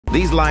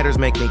These lighters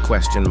make me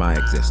question my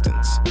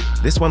existence.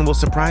 This one will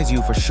surprise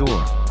you for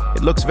sure.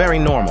 It looks very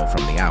normal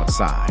from the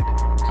outside.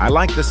 I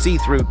like the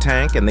see-through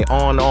tank and the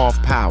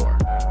on-off power,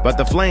 but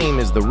the flame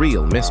is the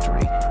real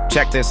mystery.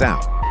 Check this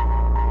out.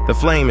 The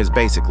flame is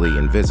basically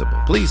invisible.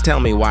 Please tell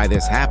me why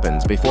this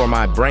happens before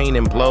my brain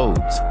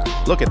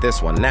implodes. Look at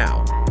this one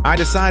now. I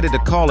decided to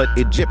call it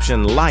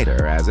Egyptian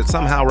lighter as it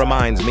somehow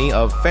reminds me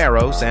of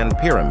pharaohs and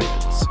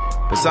pyramids.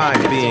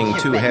 Besides being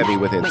too heavy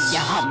with its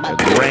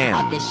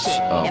grams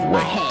of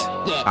weight,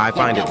 I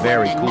find it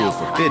very cool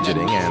for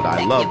fidgeting, and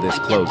I love this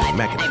closing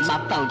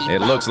mechanism. It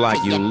looks like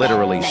you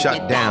literally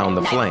shut down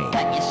the flame.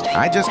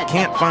 I just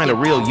can't find a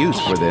real use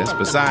for this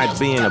besides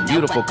being a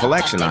beautiful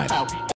collection item.